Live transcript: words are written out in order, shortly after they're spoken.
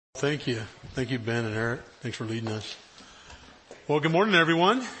Thank you. Thank you, Ben and Eric. Thanks for leading us. Well, good morning,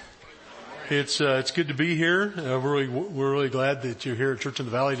 everyone. It's good to be here. We're really glad that you're here at Church in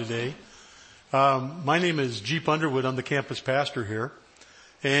the Valley today. My name is Jeep Underwood. I'm the campus pastor here.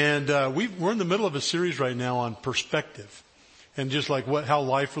 And we're in the middle of a series right now on perspective and just like how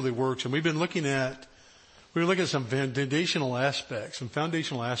life really works. And we've been looking at some foundational aspects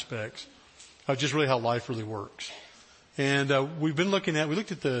of just really how life really works. And we looked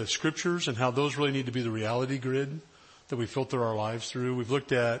at the scriptures and how those really need to be the reality grid that we filter our lives through. We've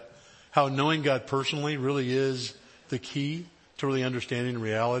looked at how knowing God personally really is the key to really understanding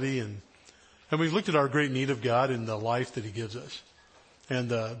reality. And we've looked at our great need of God and the life that He gives us. And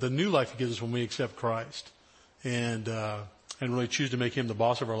the new life He gives us when we accept Christ and really choose to make Him the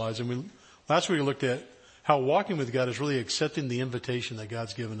boss of our lives. And last week we looked at how walking with God is really accepting the invitation that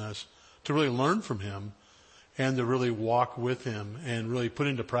God's given us to really learn from Him and to really walk with Him and really put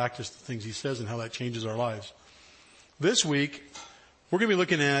into practice the things He says and how that changes our lives. This week, we're going to be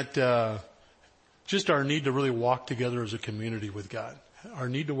looking at just our need to really walk together as a community with God. Our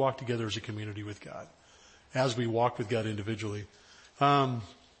need to walk together as a community with God as we walk with God individually. That's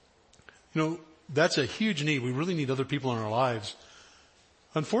a huge need. We really need other people in our lives.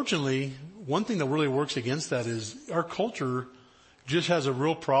 Unfortunately, one thing that really works against that is our culture just has a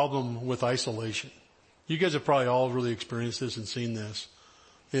real problem with isolation. You guys have probably all really experienced this and seen this,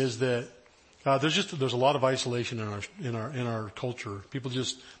 is that there's a lot of isolation in our culture. People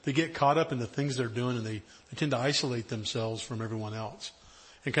they get caught up in the things they're doing and they tend to isolate themselves from everyone else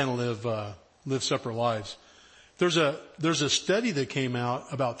and kind of live separate lives. There's a study that came out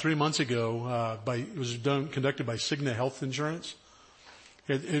about 3 months ago, conducted by Cigna Health Insurance.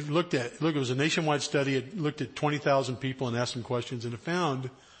 It was a nationwide study. It looked at 20,000 people and asked them questions, and it found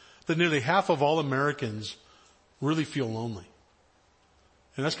that nearly half of all Americans really feel lonely.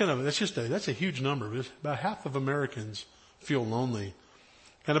 And that's a huge number. About half of Americans feel lonely.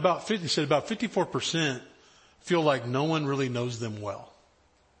 And about 54% feel like no one really knows them well.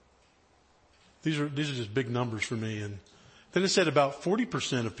 These are just big numbers for me. And then it said about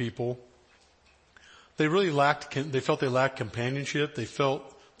 40% of people, they felt they lacked companionship. They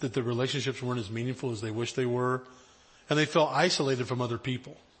felt that the relationships weren't as meaningful as they wished they were. And they felt isolated from other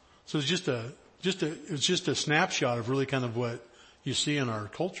people. So it's just a snapshot of really kind of what you see in our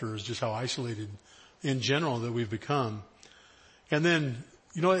culture is just how isolated in general that we've become. And then,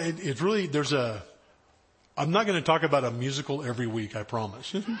 I'm not going to talk about a musical every week, I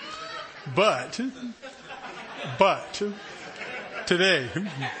promise. But today,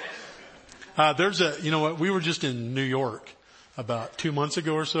 we were just in New York about 2 months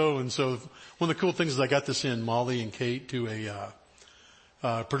ago or so. And so one of the cool things is I got to send Molly and Kate to a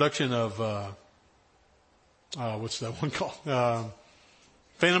production of, what's that one called?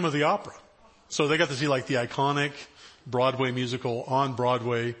 Phantom of the Opera. So they got to see like the iconic Broadway musical on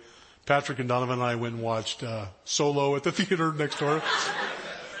Broadway. Patrick and Donovan and I went and watched, Solo at the theater next door.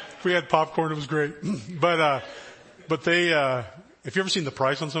 We had popcorn. It was great. But they, if you've ever seen the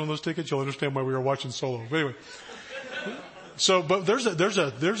price on some of those tickets, you'll understand why we were watching Solo. But anyway. But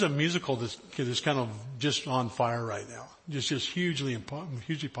there's a musical that's kind of just on fire right now. Just hugely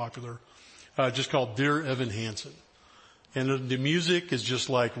popular. Just called Dear Evan Hansen. And the music is just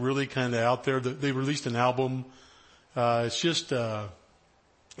like really kind of out there. They released an album. It's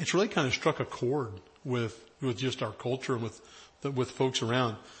really kind of struck a chord with just our culture and with folks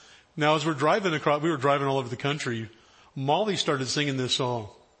around. Now, as we were driving all over the country, Molly started singing this song,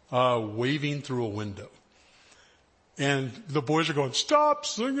 Waving Through a Window. And the boys are going, stop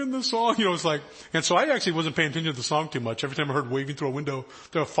singing the song. It's like, and so I actually wasn't paying attention to the song too much. Every time I heard Waving Through a Window,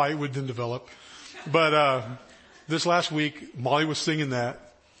 a fight would then develop. But, this last week, Molly was singing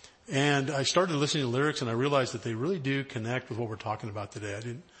that, and I started listening to lyrics, and I realized that they really do connect with what we're talking about today.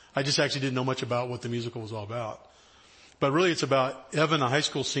 I just actually didn't know much about what the musical was all about. But really it's about Evan, a high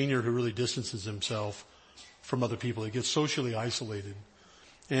school senior who really distances himself from other people. He gets socially isolated.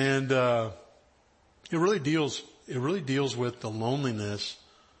 And, it really deals with the loneliness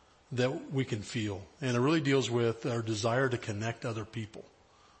that we can feel. And it really deals with our desire to connect other people.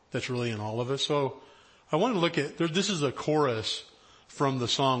 That's really in all of us. So I want to look at, this is a chorus from the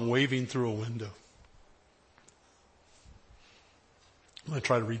song Waving Through a Window. I'm going to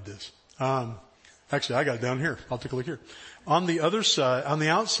try to read this. Actually, I got it down here. I'll take a look here. On the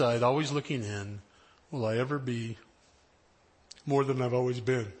outside, always looking in, will I ever be more than I've always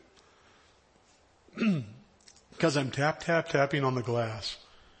been? Because I'm tapping on the glass.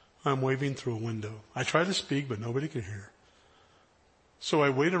 I'm waving through a window. I try to speak, but nobody can hear. So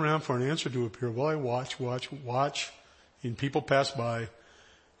I wait around for an answer to appear while I watch, and people pass by.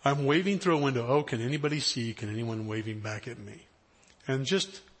 I'm waving through a window. Oh, can anybody see? Can anyone waving back at me? And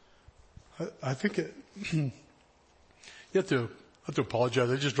just, I think you have to apologize.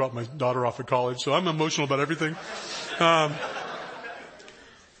 I just dropped my daughter off at college, so I'm emotional about everything.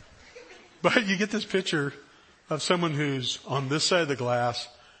 But you get this picture of someone who's on this side of the glass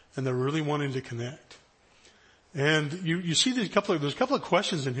and they're really wanting to connect. And you see there's a couple of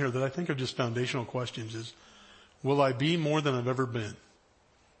questions in here that I think are just foundational questions is, will I be more than I've ever been?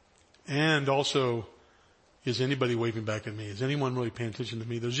 And also, is anybody waving back at me? Is anyone really paying attention to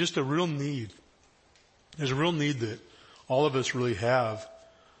me? There's just a real need. There's a real need that all of us really have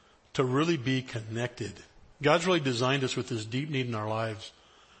to really be connected. God's really designed us with this deep need in our lives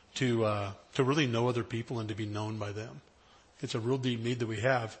to really know other people and to be known by them. It's a real deep need that we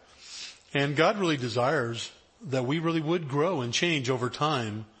have. And God really desires that we really would grow and change over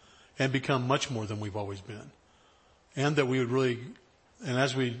time and become much more than we've always been. And that we would really, and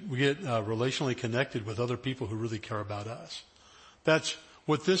as we get relationally connected with other people who really care about us. That's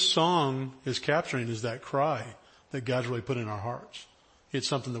what this song is capturing, is that cry that God's really put in our hearts. It's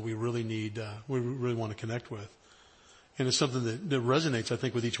something that we really need, we really want to connect with. And it's something that resonates, I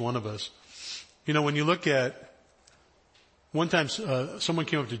think, with each one of us. You know, when you look at, one time someone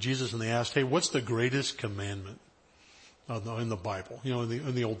came up to Jesus and they asked, hey, what's the greatest commandment in the Bible? You know,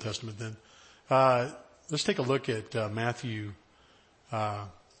 in the Old Testament then. Let's take a look at Matthew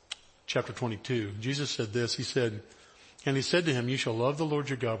chapter 22. Jesus said this. He said to him, you shall love the Lord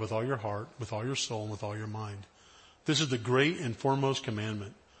your God with all your heart, with all your soul, and with all your mind. This is the great and foremost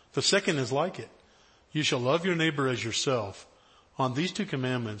commandment. The second is like it. You shall love your neighbor as yourself. On these two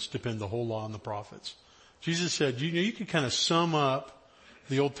commandments depend the whole law and the prophets. Jesus said, you can kind of sum up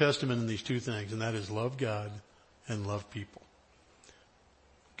the Old Testament in these two things, and that is love God and love people.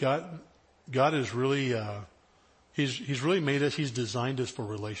 God is really, He's really made us, He's designed us for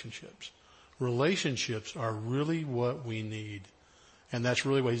relationships. Relationships are really what we need. And that's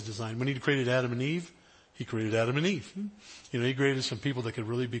really what He's designed. When He created Adam and Eve, He created Adam and Eve. You know, He created some people that could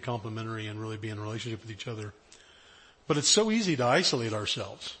really be complementary and really be in a relationship with each other. But it's so easy to isolate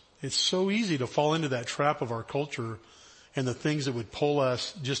ourselves. It's so easy to fall into that trap of our culture and the things that would pull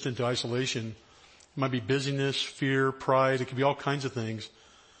us just into isolation. It might be busyness, fear, pride. It could be all kinds of things.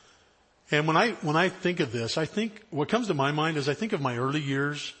 And when I think of this, I think what comes to my mind is I think of my early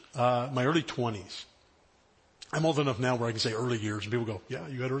years, my early 20s. I'm old enough now where I can say early years and people go, yeah,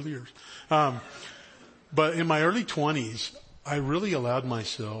 you had early years. But in my early 20s, I really allowed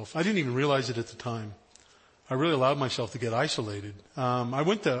myself, I didn't even realize it at the time. I really allowed myself to get isolated. I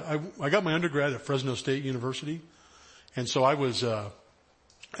got my undergrad at Fresno State University. And so I was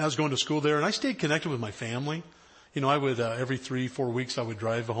going to school there and I stayed connected with my family. You know, I would, every 3-4 weeks I would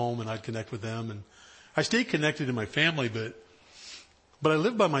drive home and I'd connect with them, and I stayed connected to my family, but I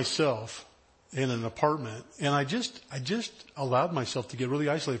lived by myself in an apartment, and I just allowed myself to get really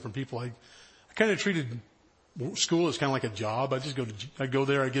isolated from people. I kind of treated school as kind of like a job. I'd go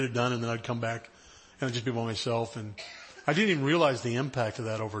there, I'd get it done, and then I'd come back and I'd just be by myself, and I didn't even realize the impact of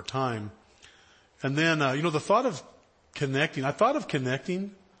that over time. And then, you know, I thought of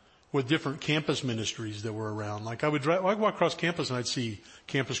connecting with different campus ministries that were around. Like I'd walk across campus and I'd see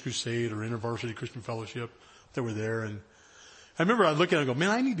Campus Crusade or InterVarsity Christian Fellowship that were there. And I remember I'd look at it and go, man,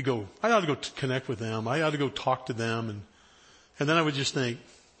 I ought to go connect with them. I ought to go talk to them. And then I would just think,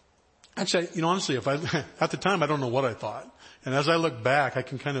 actually, you know, honestly, at the time, I don't know what I thought. And as I look back, I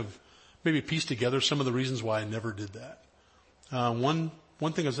can kind of maybe piece together some of the reasons why I never did that. One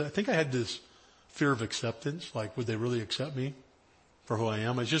thing is I think I had this fear of acceptance. Like, would they really accept me for who I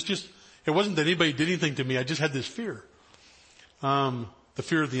am? It's just, it wasn't that anybody did anything to me. I just had this fear. The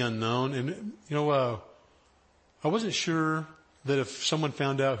fear of the unknown. And, you know, I wasn't sure that if someone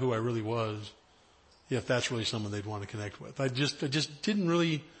found out who I really was, if that's really someone they'd want to connect with. I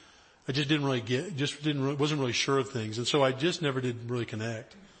wasn't really sure of things. And so I just never did really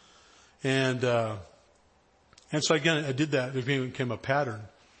connect. And so again, I did that. It became a pattern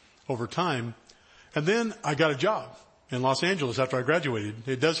over time. And then I got a job in Los Angeles after I graduated.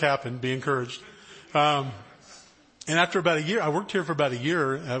 It does happen. Be encouraged. And after about a year, I worked here for about a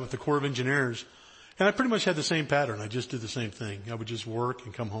year with the Corps of Engineers, and I pretty much had the same pattern. I just did the same thing. I would just work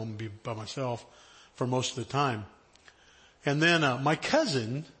and come home and be by myself for most of the time. And then my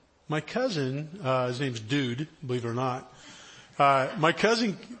cousin, his name's Dude, believe it or not. My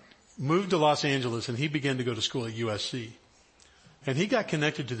cousin moved to Los Angeles, and he began to go to school at USC. And he got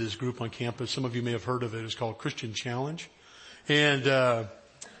connected to this group on campus. Some of you may have heard of it. It's called Christian Challenge. And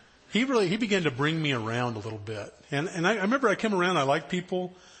he began to bring me around a little bit. And I remember I came around, I liked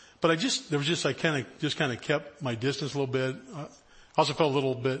people, but I kind of kept my distance a little bit. I also felt a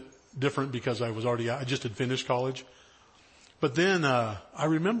little bit different because I just had finished college. But then, I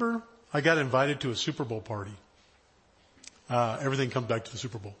remember I got invited to a Super Bowl party. Everything comes back to the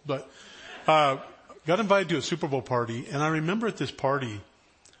Super Bowl, but, got invited to a Super Bowl party, and I remember at this party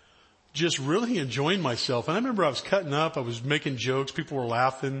just really enjoying myself. And I remember I was cutting up, I was making jokes, people were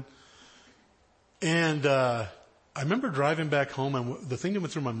laughing. And, I remember driving back home, and the thing that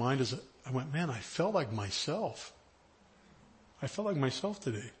went through my mind is I went, man, I felt like myself. I felt like myself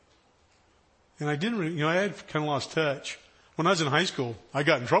today. And I didn't I had kind of lost touch. When I was in high school, I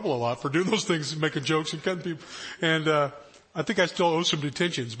got in trouble a lot for doing those things, making jokes and cutting people. And, I think I still owe some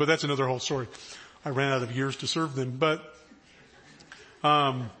detentions, but that's another whole story. I ran out of years to serve them, but,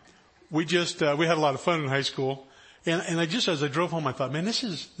 we had a lot of fun in high school. And I just, as I drove home, I thought, man, this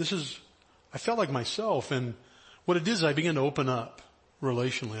is, I felt like myself. And what it did is I began to open up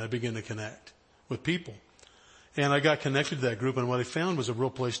relationally. I began to connect with people. And I got connected to that group, and what I found was a real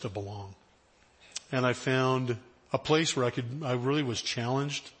place to belong. And I found a place where I really was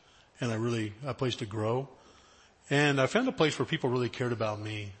challenged, and a place to grow. And I found a place where people really cared about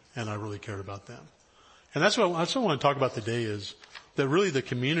me, and I really cared about them. And that's what I want to talk about today, is that really the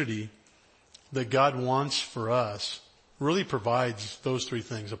community that God wants for us really provides those three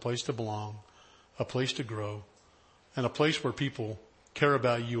things: a place to belong, a place to grow, and a place where people care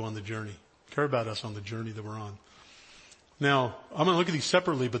about you on the journey, care about us on the journey that we're on. Now, I'm going to look at these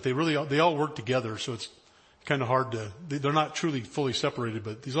separately, but they all work together, so it's kind of hard they're not truly fully separated,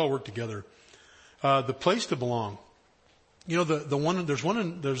 but these all work together. The place to belong.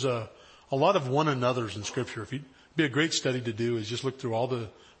 There's a lot of one another's in Scripture. It'd be a great study to do is just look through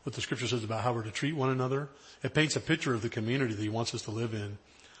what the Scripture says about how we're to treat one another. It paints a picture of the community that He wants us to live in.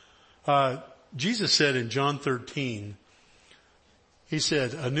 Jesus said in John 13, He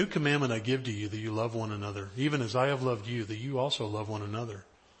said, "A new commandment I give to you, that you love one another, even as I have loved you, that you also love one another.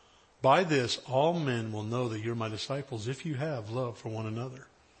 By this, all men will know that you're my disciples, if you have love for one another."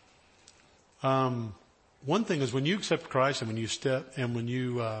 One thing is, when you accept Christ and when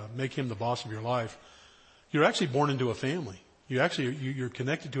you make Him the boss of your life, you're actually born into a family. You're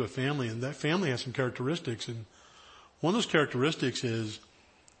connected to a family, and that family has some characteristics. And one of those characteristics is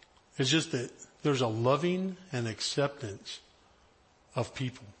just that there's a loving and acceptance of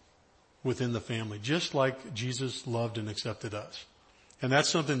people within the family, just like Jesus loved and accepted us. And that's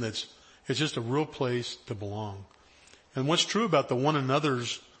something it's just a real place to belong. And what's true about the one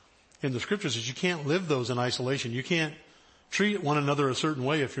another's in the Scriptures is you can't live those in isolation. You can't treat one another a certain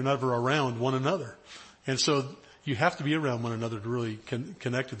way if you're never around one another. And so you have to be around one another to really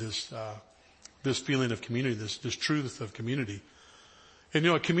connect to this feeling of community, this truth of community. And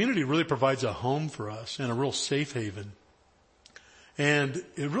a community really provides a home for us and a real safe haven. And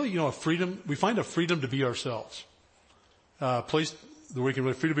it really, a freedom, we find a freedom to be ourselves. A place where we can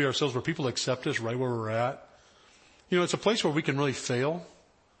really free to be ourselves, where people accept us right where we're at. It's a place where we can really fail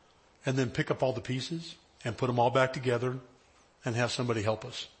and then pick up all the pieces and put them all back together and have somebody help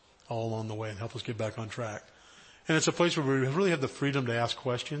us all along the way and help us get back on track. And it's a place where we really have the freedom to ask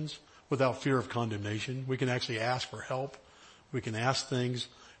questions without fear of condemnation. We can actually ask for help. We can ask things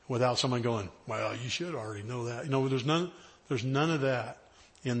without someone going, "Well, you should already know that." There's none of that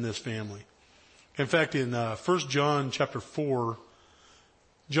in this family. In fact, in 1 John chapter 4,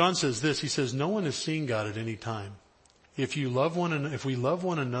 John says this. He says, "No one has seen God at any time. If we love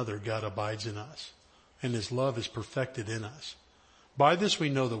one another, God abides in us, and His love is perfected in us. By this we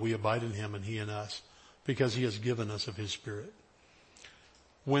know that we abide in Him and He in us, because He has given us of His Spirit."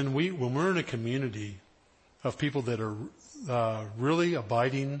 When we're in a community of people that are really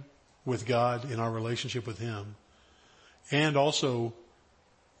abiding with God in our relationship with Him, and also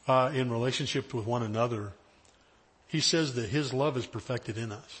in relationship with one another, He says that His love is perfected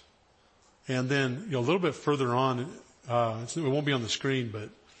in us. And then a little bit further on, it won't be on the screen, but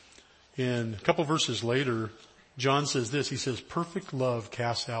in a couple verses later, John says this. He says, "Perfect love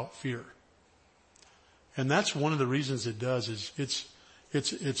casts out fear." And that's one of the reasons it does is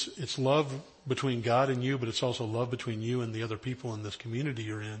it's love between God and you, but it's also love between you and the other people in this community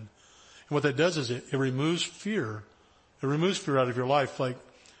you're in. And what that does is it removes fear. It removes fear out of your life. Like,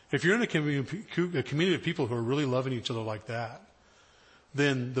 if you're in a community of people who are really loving each other like that,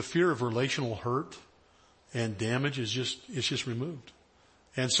 then the fear of relational hurt and damage is just removed.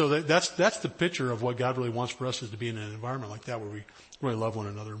 And so that's the picture of what God really wants for us, is to be in an environment like that where we really love one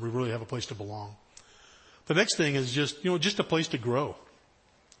another and we really have a place to belong. The next thing is just a place to grow,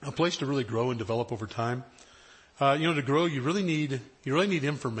 a place to really grow and develop over time. To grow, you really need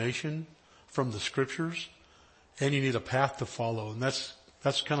information from the Scriptures, and you need a path to follow. And that's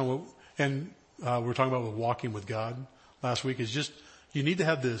kind of what, and we're talking about walking with God, last week, is just you need to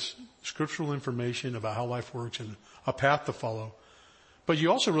have this scriptural information about how life works and a path to follow. But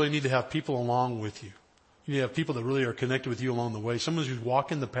you also really need to have people along with you. You need to have people that really are connected with you along the way, someone who's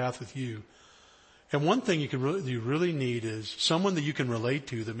walking the path with you. And one thing you really need is someone that you can relate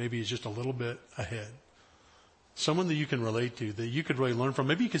to that maybe is just a little bit ahead. Someone that you can relate to, that you could really learn from.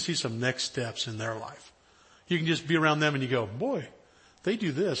 Maybe you can see some next steps in their life. You can just be around them and you go, boy, they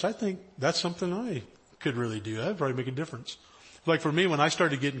do this. I think that's something I could really do. That'd probably make a difference. Like for me, when I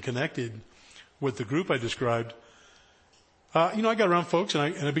started getting connected with the group I described, I got around folks and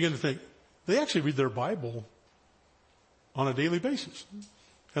I began to think, they actually read their Bible on a daily basis.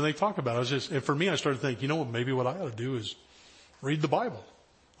 And they talk about it. And for me, I started thinking, maybe what I ought to do is read the Bible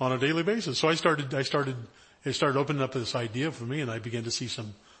on a daily basis. So it started opening up this idea for me, and I began to see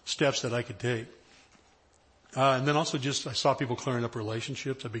some steps that I could take. And then also I saw people clearing up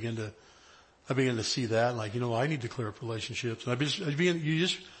relationships. I began to see that, I need to clear up relationships. And you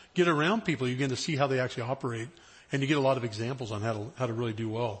just get around people, you begin to see how they actually operate, and you get a lot of examples on how to really do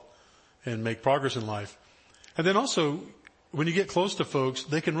well and make progress in life. And then also, when you get close to folks,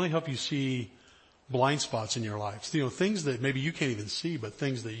 they can really help you see blind spots in your life. Things that maybe you can't even see, but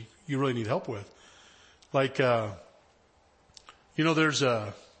things that you really need help with. Like, there's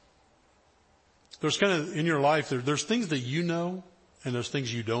kind of in your life, there's things that you know and there's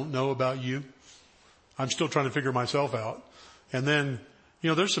things you don't know about you. I'm still trying to figure myself out. And then,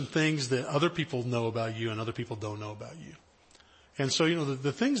 there's some things that other people know about you and other people don't know about you. And so,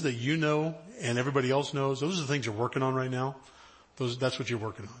 the things that you know and everybody else knows, those are the things you're working on right now. That's what you're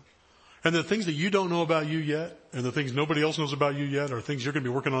working on. And the things that you don't know about you yet and the things nobody else knows about you yet are things you're going to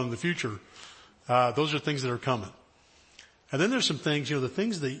be working on in the future. Those are things that are coming. And then there's some things, the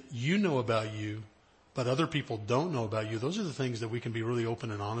things that you know about you, but other people don't know about you. Those are the things that we can be really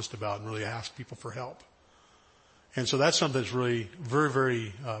open and honest about and really ask people for help. And so that's something that's really very,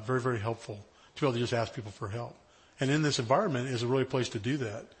 very, very, very helpful to be able to just ask people for help. And in this environment is a really place to do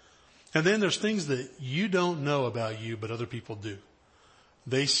that. And then there's things that you don't know about you, but other people do.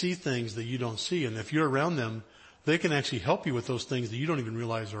 They see things that you don't see. And if you're around them, they can actually help you with those things that you don't even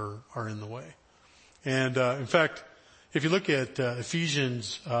realize are in the way. And, in fact, if you look at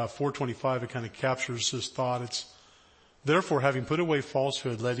Ephesians 4:25, it kind of captures this thought. It's, therefore, having put away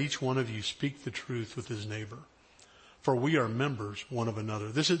falsehood, let each one of you speak the truth with his neighbor. For we are members one of another.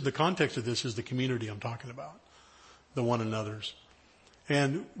 The context of this is the community I'm talking about, the one another's.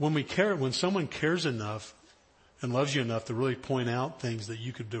 And when someone cares enough and loves you enough to really point out things that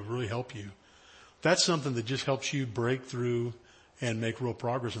you could do to really help you, that's something that just helps you break through and make real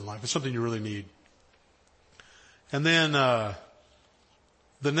progress in life. It's something you really need. And then, the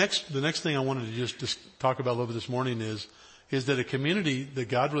next thing I wanted to just talk about a little bit this morning is that a community that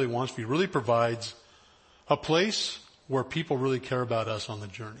God really wants for you really provides a place where people really care about us on the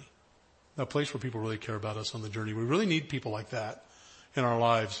journey. A place where people really care about us on the journey. We really need people like that in our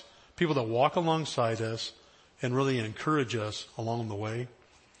lives. People that walk alongside us and really encourage us along the way.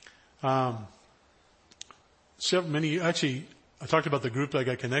 I talked about the group that I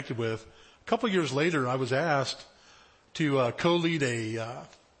got connected with. A couple of years later, I was asked to co-lead a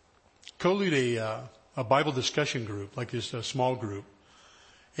Bible discussion group, like this small group.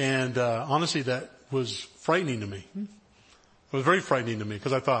 And honestly, that was frightening to me. It was very frightening to me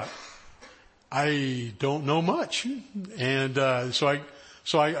because I thought, I don't know much. And so I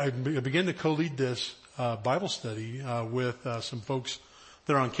began to co-lead this Bible study with some folks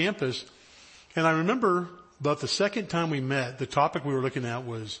that are on campus. And I remember about the second time we met, the topic we were looking at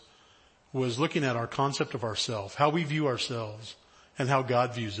was looking at our concept of ourselves, how we view ourselves, and how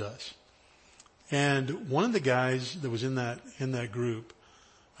God views us. And one of the guys that was in that group,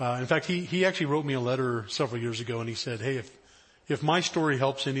 in fact, he actually wrote me a letter several years ago, and he said, "Hey, if my story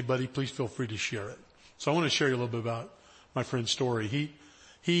helps anybody, please feel free to share it." So I want to share you a little bit about my friend's story. He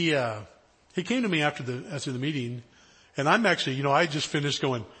came to me after the meeting, and I'm actually, I just finished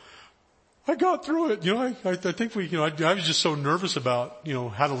going, I got through it. I think I was just so nervous about,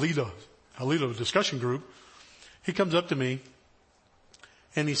 how to lead a discussion group. He comes up to me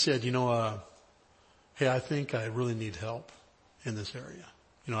and he said, hey, I think I really need help in this area.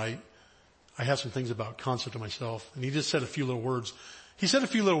 I have some things about concept of myself. And he just said a few little words. He said a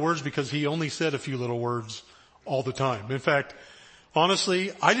few little words because he only said a few little words all the time. In fact,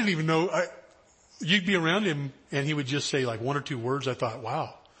 honestly, I didn't even know, you'd be around him and he would just say like one or two words. I thought,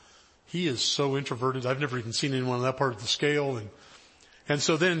 wow, he is so introverted. I've never even seen anyone on that part of the scale. And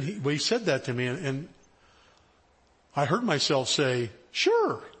so then he said that to me and I heard myself say,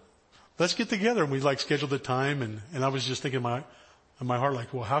 sure, let's get together. And we scheduled a time and I was just thinking in my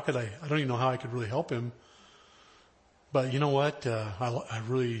heart, well, how could I don't even know how I could really help him. But you know what? I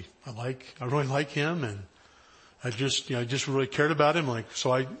really like him, and I just really cared about him.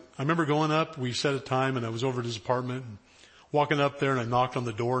 So I remember going up, we set a time, and I was over at his apartment and walking up there, and I knocked on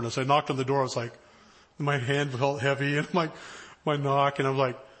the door, and as I knocked on the door, I was like, my hand felt heavy, and my knock, and I was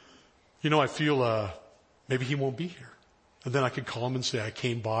like, I feel, maybe he won't be here. And then I could call him and say, I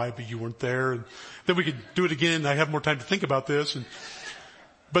came by, but you weren't there. And then we could do it again. I have more time to think about this.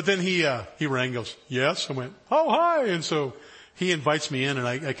 But then he rang and goes, yes. I went, oh, hi. And so he invites me in, and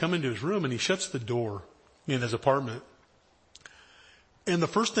I come into his room, and he shuts the door in his apartment. And the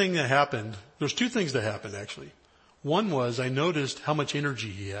first thing that happened, there's two things that happened actually. One was I noticed how much energy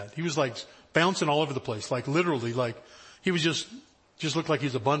he had. He was like bouncing all over the place, like literally, like he was just looked like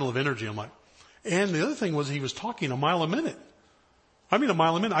he's a bundle of energy. I'm like, and the other thing was he was talking a mile a minute. I mean, a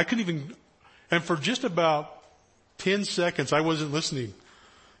mile a minute. I couldn't even, and for just about 10 seconds, I wasn't listening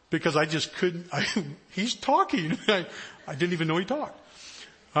because I just couldn't, he's talking. I didn't even know he talked.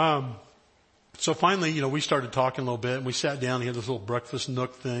 So finally, we started talking a little bit, and we sat down. He had this little breakfast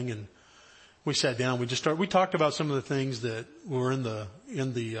nook thing, and we sat down. We talked about some of the things that were in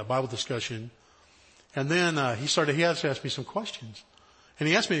the Bible discussion. And then, he asked me some questions. And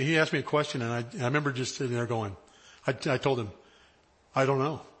he asked me a question, and I remember just sitting there going, I told him, I don't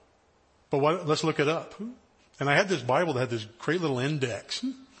know. But let's look it up. And I had this Bible that had this great little index.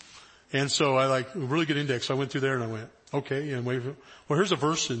 And so a really good index. So I went through there and I went, okay, and here's a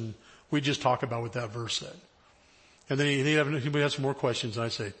verse, and we just talk about what that verse said. And then he had some more questions, and I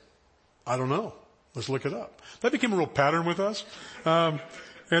say, I don't know. Let's look it up. That became a real pattern with us. And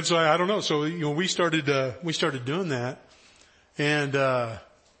so I don't know. So, we started doing that. And,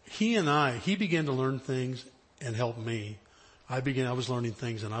 he began to learn things and help me. I was learning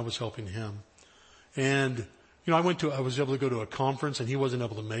things and I was helping him. And, I was able to go to a conference and he wasn't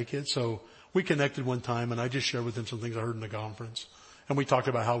able to make it. So we connected one time and I just shared with him some things I heard in the conference. And we talked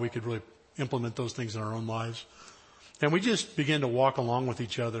about how we could really implement those things in our own lives. And we just began to walk along with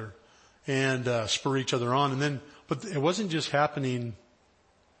each other and, spur each other on. But it wasn't just happening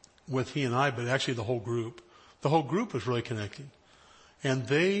with he and I, but actually the whole group. The whole group was really connecting. And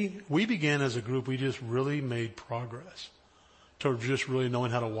we began as a group, we just really made progress to just really knowing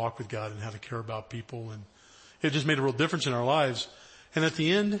how to walk with God and how to care about people. And it just made a real difference in our lives. And at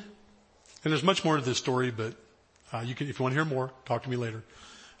the end, and there's much more to this story, but if you want to hear more, talk to me later.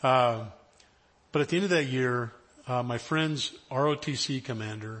 But at the end of that year, my friend's ROTC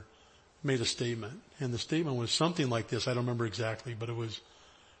commander made a statement. And the statement was something like this. I don't remember exactly, but it was,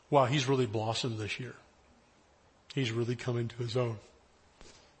 wow, he's really blossomed this year. He's really come into his own.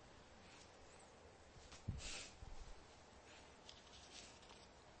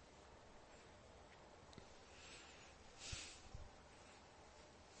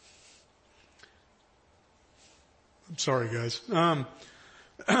 I'm sorry, guys.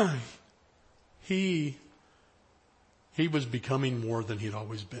 He was becoming more than he'd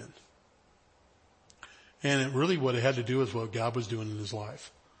always been. And what it had to do with what God was doing in his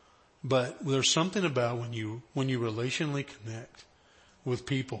life. But there's something about when you relationally connect with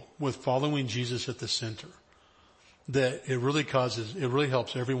people, with following Jesus at the center, that it really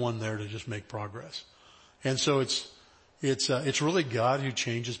helps everyone there to just make progress. And so it's really God who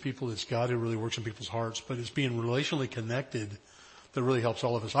changes people. It's God who really works in people's hearts, but it's being relationally connected that really helps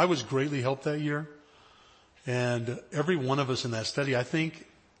all of us. I was greatly helped that year. And every one of us in that study, I think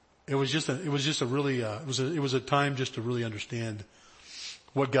it was a time just to really understand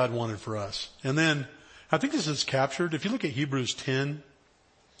what God wanted for us. And then I think this is captured. If you look at Hebrews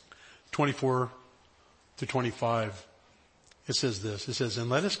 10:24-25, it says this. It says, and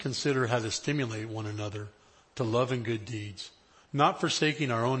let us consider how to stimulate one another to love and good deeds, not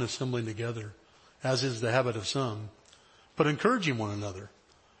forsaking our own assembling together, as is the habit of some, but encouraging one another.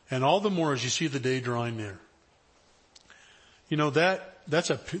 And all the more as you see the day drawing near.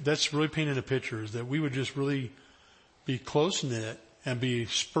 That's really painting a picture, is that we would just really be close-knit and be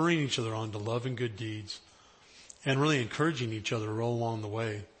spurring each other on to love and good deeds and really encouraging each other all along the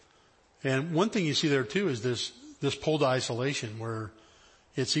way. And one thing you see there too is this pull to isolation, where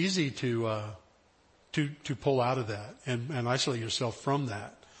it's easy to pull out of that and isolate yourself from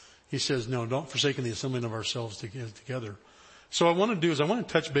that. He says, no, don't forsake the assembling of ourselves together. So what I want to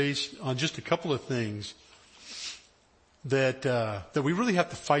touch base on just a couple of things that we really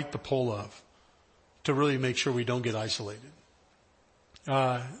have to fight the pull of to really make sure we don't get isolated.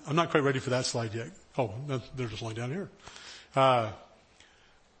 I'm not quite ready for that slide yet. Oh, they're just lying down here.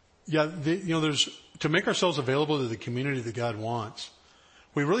 There's, to make ourselves available to the community that God wants,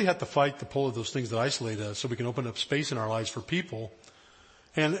 we really have to fight the pull of those things that isolate us so we can open up space in our lives for people.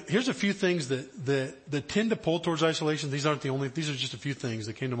 And here's a few things that tend to pull towards isolation. These are just a few things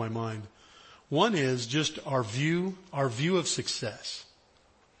that came to my mind. One is just our view of success.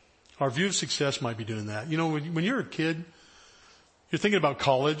 Our view of success might be doing that. You know, when you're a kid, you're thinking about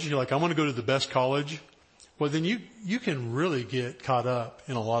college. You're like, I want to go to the best college. Well, then you can really get caught up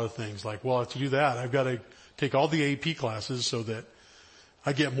in a lot of things. Like, well, to do that, I've got to take all the AP classes so that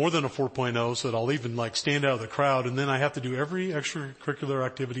I get more than a 4.0 so that I'll even like stand out of the crowd. And then I have to do every extracurricular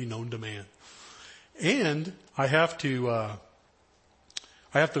activity known to man. And I have to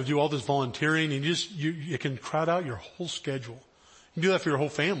do all this volunteering, and it can crowd out your whole schedule. You can do that for your whole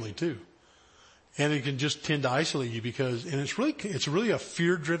family too. And it can just tend to isolate you and it's really a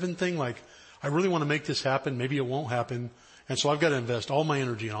fear-driven thing. Like, I really want to make this happen. Maybe it won't happen. And so I've got to invest all my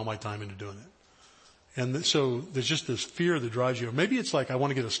energy and all my time into doing it. And so there's just this fear that drives you. Or maybe it's like, I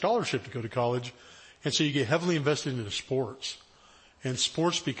want to get a scholarship to go to college. And so you get heavily invested into sports. And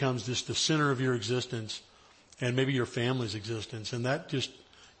sports becomes just the center of your existence and maybe your family's existence. And that just,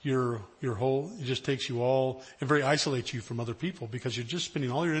 it just takes you all and very isolates you from other people because you're just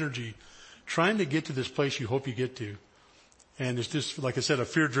spending all your energy trying to get to this place you hope you get to. And it's just, like I said, a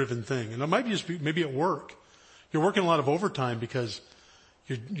fear-driven thing. And it might just be, maybe at work. You're working a lot of overtime because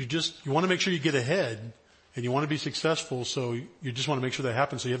you want to make sure you get ahead and you want to be successful. So you just want to make sure that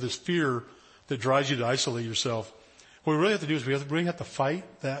happens. So you have this fear that drives you to isolate yourself. What we really have to do is we really have to fight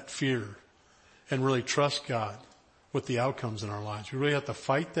that fear and really trust God with the outcomes in our lives. We really have to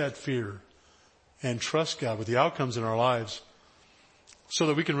fight that fear and trust God with the outcomes in our lives so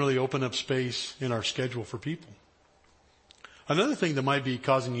that we can really open up space in our schedule for people. Another thing that might be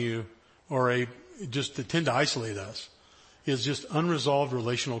causing you just to tend to isolate us is just unresolved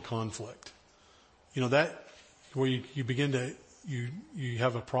relational conflict. You know, that where you begin to, you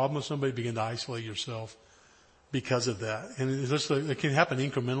have a problem with somebody, begin to isolate yourself because of that. And it can happen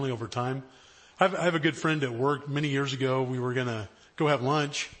incrementally over time. I have a good friend at work. Many years ago, we were going to go have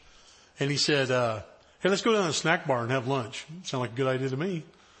lunch, and he said, hey, let's go down to the snack bar and have lunch. Sound like a good idea to me.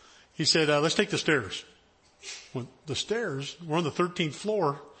 He said, let's take the stairs. Well, the stairs, we're on the 13th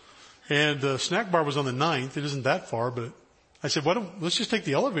floor, and the snack bar was on the 9th. It isn't that far, but I said, let's just take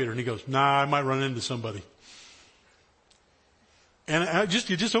the elevator. And he goes, nah, I might run into somebody. And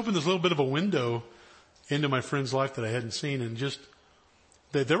you just opened this little bit of a window into my friend's life that I hadn't seen, and just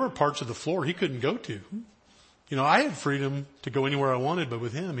that there were parts of the floor he couldn't go to. You know, I had freedom to go anywhere I wanted, but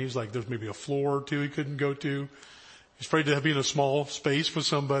with him, he was like, there's maybe a floor or two he couldn't go to. He's afraid to be in a small space with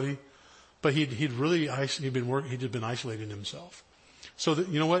somebody. But he'd been isolating himself. So that,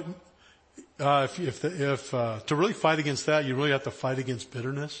 you know what? To really fight against that, you really have to fight against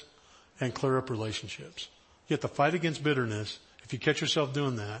bitterness and clear up relationships. You have to fight against bitterness if you catch yourself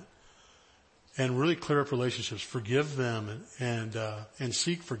doing that, and really clear up relationships. Forgive them and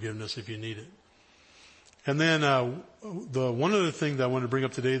seek forgiveness if you need it. And then the one other thing that I want to bring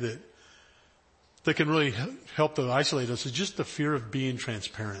up today that can really help to isolate us is just the fear of being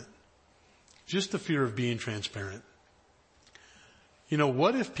transparent. Just the fear of being transparent. You know,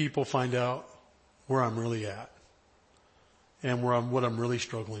 what if people find out where I'm really at and what I'm really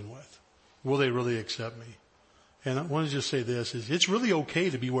struggling with? Will they really accept me? And I want to just say this, is it's really okay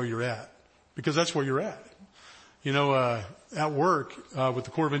to be where you're at, because that's where you're at. You know, at work, with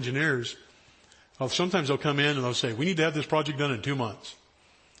the Corps of Engineers, sometimes they'll come in and they'll say, we need to have this project done in 2 months.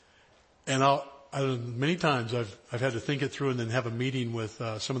 And many times I've had to think it through and then have a meeting with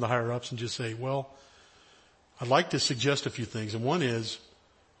some of the higher ups and just say, well, I'd like to suggest a few things. And one is,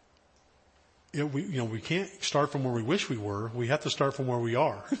 we can't start from where we wish we were. We have to start from where we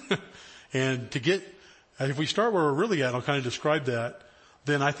are. And if we start where we're really at, I'll kind of describe that,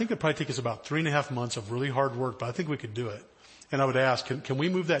 then I think it'd probably take us about 3.5 months of really hard work, but I think we could do it. And I would ask, can we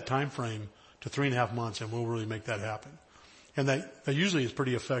move that time frame to 3.5 months, and we'll really make that happen? And that usually is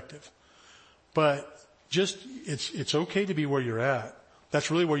pretty effective. But it's okay to be where you're at. That's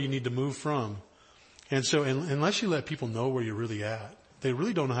really where you need to move from. And so unless you let people know where you're really at, they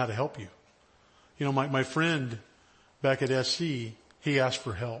really don't know how to help you. You know, my friend back at SC, he asked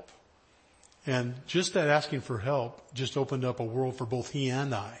for help. And just that asking for help just opened up a world for both he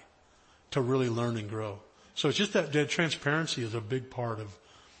and I to really learn and grow. So it's just that transparency is a big part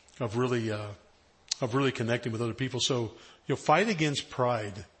of really connecting with other people. So you'll fight against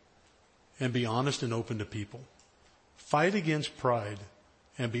pride and be honest and open to people. Fight against pride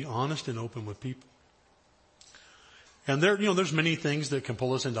and be honest and open with people. And there's many things that can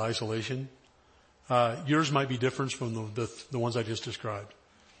pull us into isolation. Yours might be different from the ones I just described.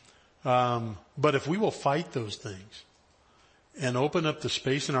 But if we will fight those things and open up the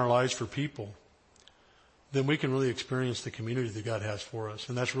space in our lives for people, then we can really experience the community that God has for us.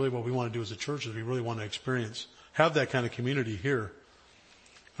 And that's really what we want to do as a church, is we really want to have that kind of community here.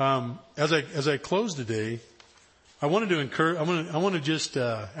 As I close today, I wanted to encourage, I want to just,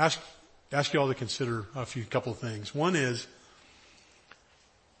 ask you all to consider couple of things. One is,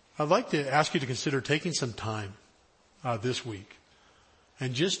 I'd like to ask you to consider taking some time, this week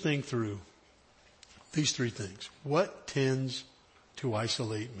and just think through these three things. What tends to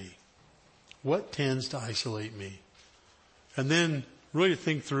isolate me? What tends to isolate me? And then really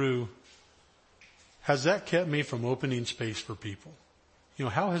think through, has that kept me from opening space for people?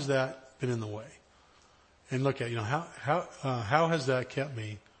 How has that been in the way? And look at, how has that kept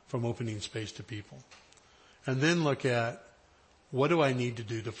me from opening space to people? And then look at, what do I need to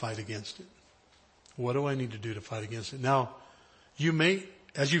do to fight against it? What do I need to do to fight against it? Now, you may,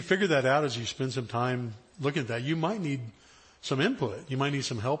 as you figure that out, as you spend some time looking at that, you might need some input. You might need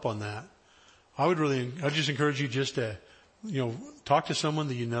some help on that. I'd just encourage you just to, talk to someone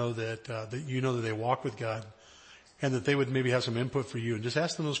that that they walk with God, and that they would maybe have some input for you, and just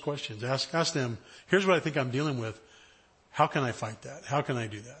ask them those questions. Ask them, here's what I think I'm dealing with. How can I fight that? How can I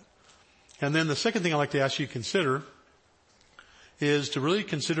do that? And then the second thing I'd like to ask you to consider is to really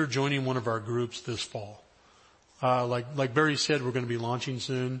consider joining one of our groups this fall. Like Barry said, we're going to be launching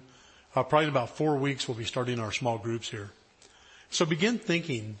soon. Probably in about 4 weeks, we'll be starting our small groups here. So begin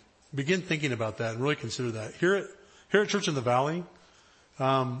thinking about that and really consider that. Here at Church in the Valley,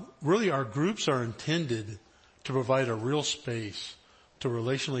 really our groups are intended to provide a real space to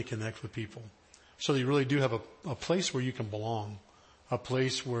relationally connect with people. So that you really do have a place where you can belong, a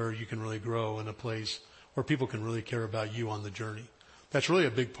place where you can really grow, and a place where people can really care about you on the journey. That's really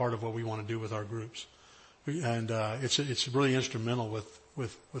a big part of what we want to do with our groups. It's really instrumental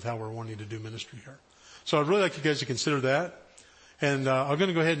with how we're wanting to do ministry here. So I'd really like you guys to consider that. And I'm going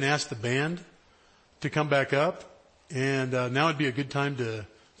to go ahead and ask the band to come back up. And now would be a good time to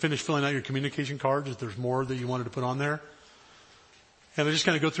finish filling out your communication cards if there's more that you wanted to put on there. And I just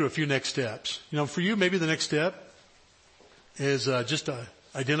kind of go through a few next steps. For you, maybe the next step is just to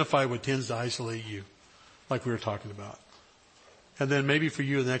identify what tends to isolate you, like we were talking about. And then maybe for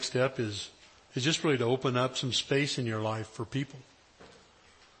you, the next step is just really to open up some space in your life for people.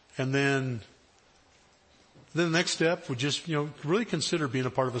 And then the next step would just, really consider being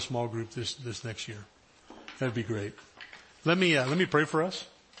a part of a small group this next year. That'd be great. Let me pray for us,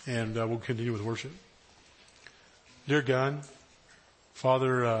 and we'll continue with worship. Dear God,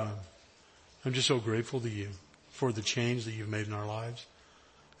 Father, I'm just so grateful to you for the change that you've made in our lives.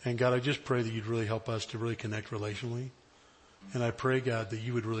 And God, I just pray that you'd really help us to really connect relationally. And I pray, God, that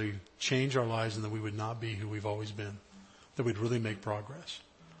you would really change our lives and that we would not be who we've always been, that we'd really make progress.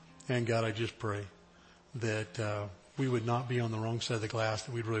 And God, I just pray that we would not be on the wrong side of the glass,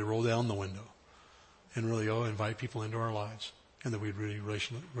 that we'd really roll down the window and really invite people into our lives, and that we'd really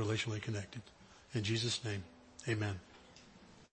relationally connected. In Jesus' name, amen.